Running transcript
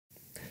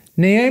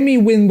Naomi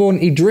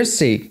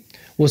Wimborne-Idrissi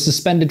was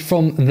suspended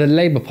from the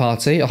Labour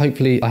Party.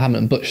 Hopefully I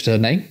haven't butchered her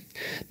name.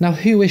 Now,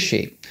 who is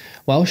she?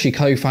 Well, she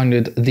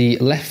co-founded the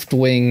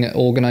left-wing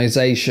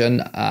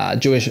organisation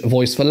Jewish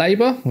Voice for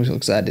Labour, which,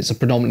 like I said, it's a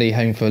predominantly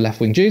home for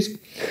left-wing Jews.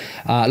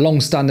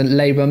 Long-standing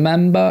Labour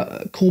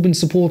member, Corbyn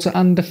supporter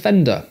and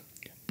defender.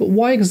 But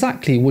why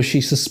exactly was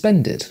she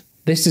suspended?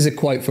 This is a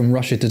quote from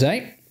Russia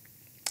Today.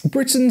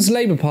 Britain's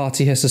Labour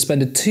Party has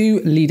suspended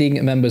 2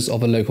 leading members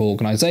of a local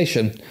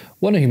organisation,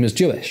 one of whom is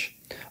Jewish,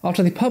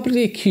 after they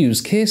publicly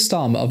accused Keir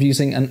Starmer of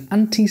using an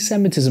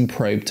anti-Semitism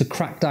probe to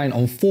crack down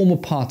on former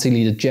party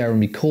leader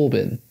Jeremy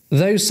Corbyn.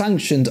 Those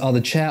sanctioned are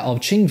the chair of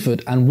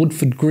Chingford and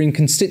Woodford Green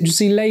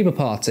constituency Labour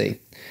Party,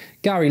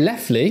 Gary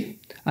Leftwing,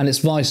 and its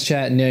vice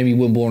chair Naomi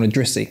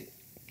Wimborne-Idrissi.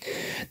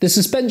 The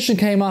suspension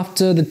came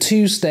after the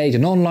 2-stage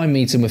and online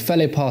meeting with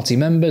fellow party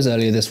members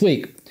earlier this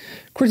week,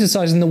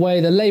 criticising the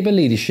way the Labour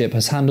leadership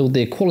has handled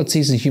the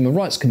Equalities and Human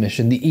Rights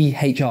Commission, the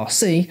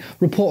EHRC,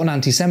 report on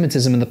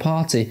anti-Semitism in the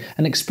party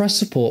and expressed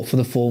support for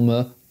the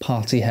former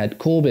party head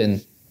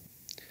Corbyn.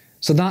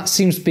 So that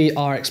seems to be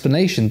our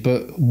explanation,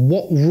 but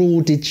what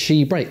rule did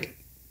she break?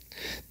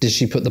 Did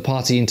she put the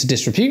party into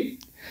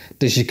disrepute?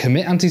 Did she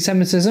commit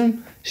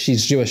anti-Semitism?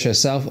 She's Jewish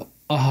herself.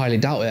 I highly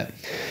doubt it.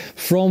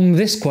 From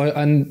this quote,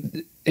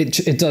 and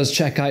it does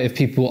check out if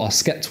people are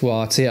sceptical.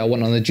 I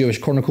went on the Jewish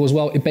Chronicle as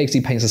well. It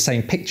basically paints the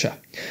same picture,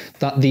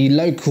 that the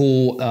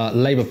local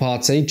Labour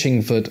Party,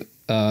 Chingford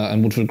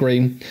and Woodford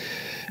Green,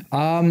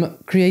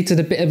 created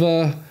a bit of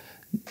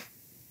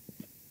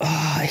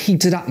a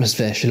heated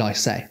atmosphere, shall I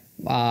say.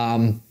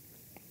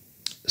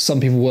 Some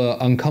people were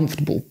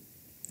uncomfortable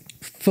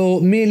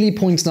for merely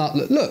pointing out,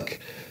 look,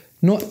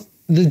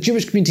 the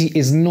Jewish community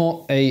is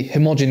not a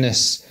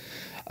homogenous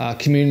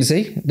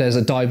community. There's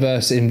a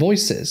diverse in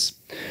voices.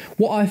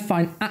 What I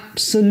find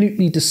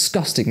absolutely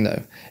disgusting,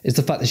 though, is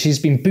the fact that she's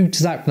been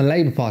booted out from the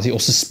Labour Party or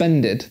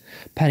suspended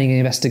pending an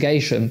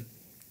investigation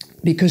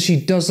because she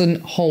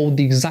doesn't hold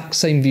the exact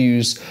same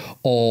views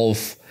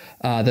of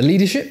the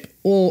leadership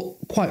or,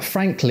 quite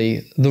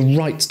frankly, the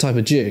right type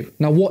of Jew.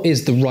 Now, what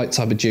is the right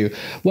type of Jew?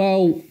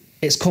 Well,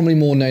 it's commonly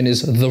more known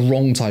as the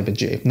wrong type of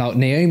Jew. Now,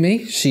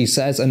 Naomi, she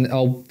says, and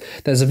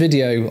there's a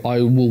video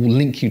I will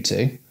link you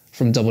to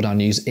from Double Down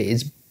News. It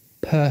is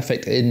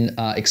perfect in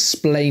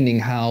explaining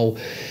how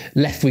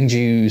left-wing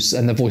Jews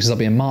and their voices are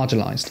being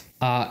marginalised.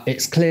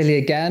 It's clearly,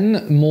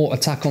 again, more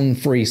attack on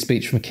free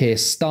speech from Keir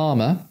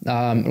Starmer.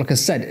 Like I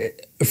said,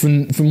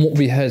 from what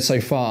we heard so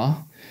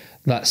far,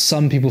 that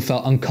some people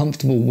felt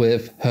uncomfortable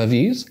with her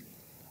views,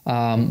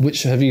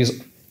 which her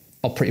views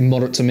are pretty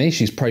moderate to me.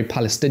 She's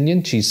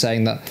pro-Palestinian. She's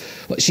saying that,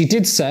 well, she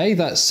did say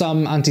that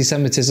some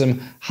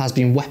anti-Semitism has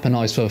been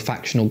weaponised for a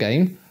factional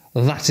gain.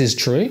 That is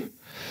true.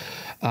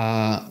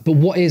 But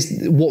what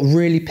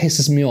really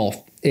pisses me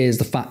off is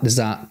the fact is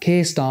that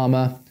Keir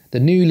Starmer, the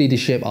new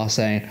leadership, are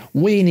saying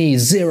we need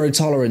zero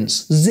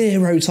tolerance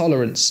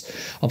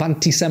of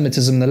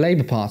anti-Semitism in the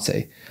Labour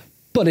Party.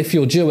 But if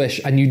you're Jewish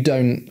and you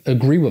don't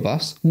agree with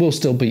us, we'll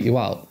still beat you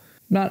out.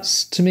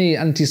 That's, to me,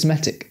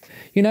 anti-Semitic.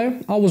 You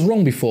know, I was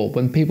wrong before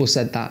when people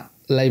said that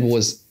Labour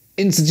was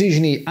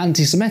institutionally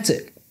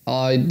anti-Semitic.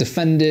 I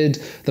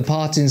defended the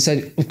party and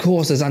said, of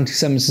course, there's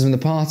anti-Semitism in the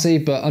party,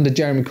 but under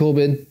Jeremy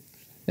Corbyn,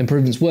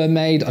 improvements were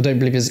made. I don't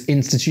believe it's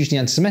institutionally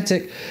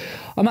anti-Semitic.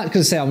 I'm actually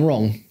going to say I'm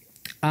wrong.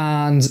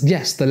 And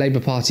yes, the Labour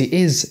Party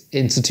is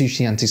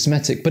institutionally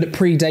anti-Semitic, but it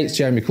predates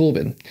Jeremy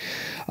Corbyn.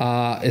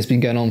 It's been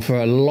going on for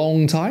a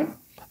long time.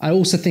 I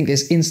also think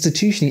it's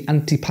institutionally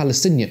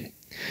anti-Palestinian,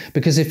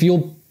 because if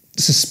you're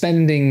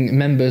suspending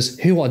members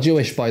who are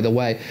Jewish, by the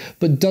way,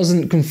 but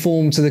doesn't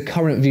conform to the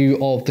current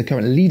view of the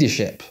current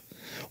leadership,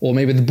 or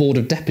maybe the Board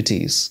of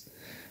Deputies,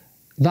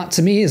 that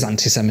to me is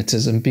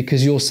anti-Semitism,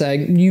 because you're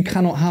saying you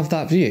cannot have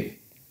that view.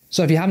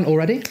 So if you haven't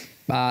already,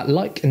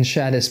 like and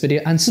share this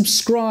video and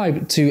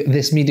subscribe to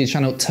this media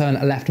channel, Turn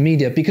Left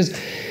Media, because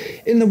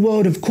in the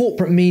world of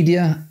corporate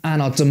media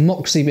and our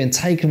democracy being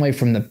taken away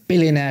from the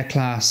billionaire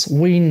class,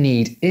 we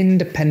need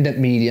independent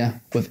media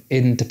with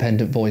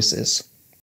independent voices.